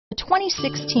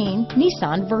2016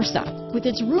 Nissan Versa. With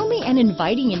its roomy and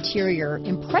inviting interior,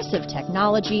 impressive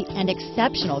technology, and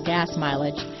exceptional gas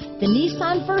mileage, the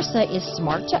Nissan Versa is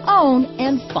smart to own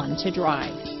and fun to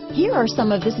drive. Here are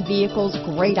some of this vehicle's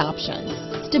great options: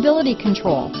 stability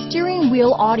control, steering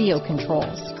wheel audio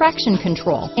controls, traction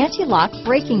control, anti-lock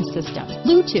braking system,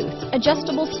 Bluetooth,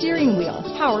 adjustable steering wheel,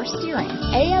 power steering,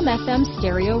 AM/FM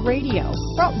stereo radio,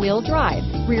 front wheel drive,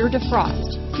 rear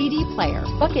defrost, CD player,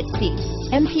 bucket seats,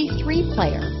 MP3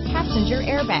 player, passenger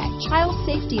airbag, child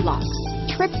safety locks,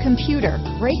 trip computer,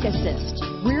 brake assist,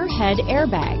 rear head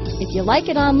airbag. If you like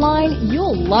it online,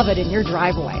 you'll love it in your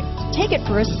driveway. Take it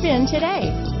for a spin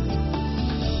today.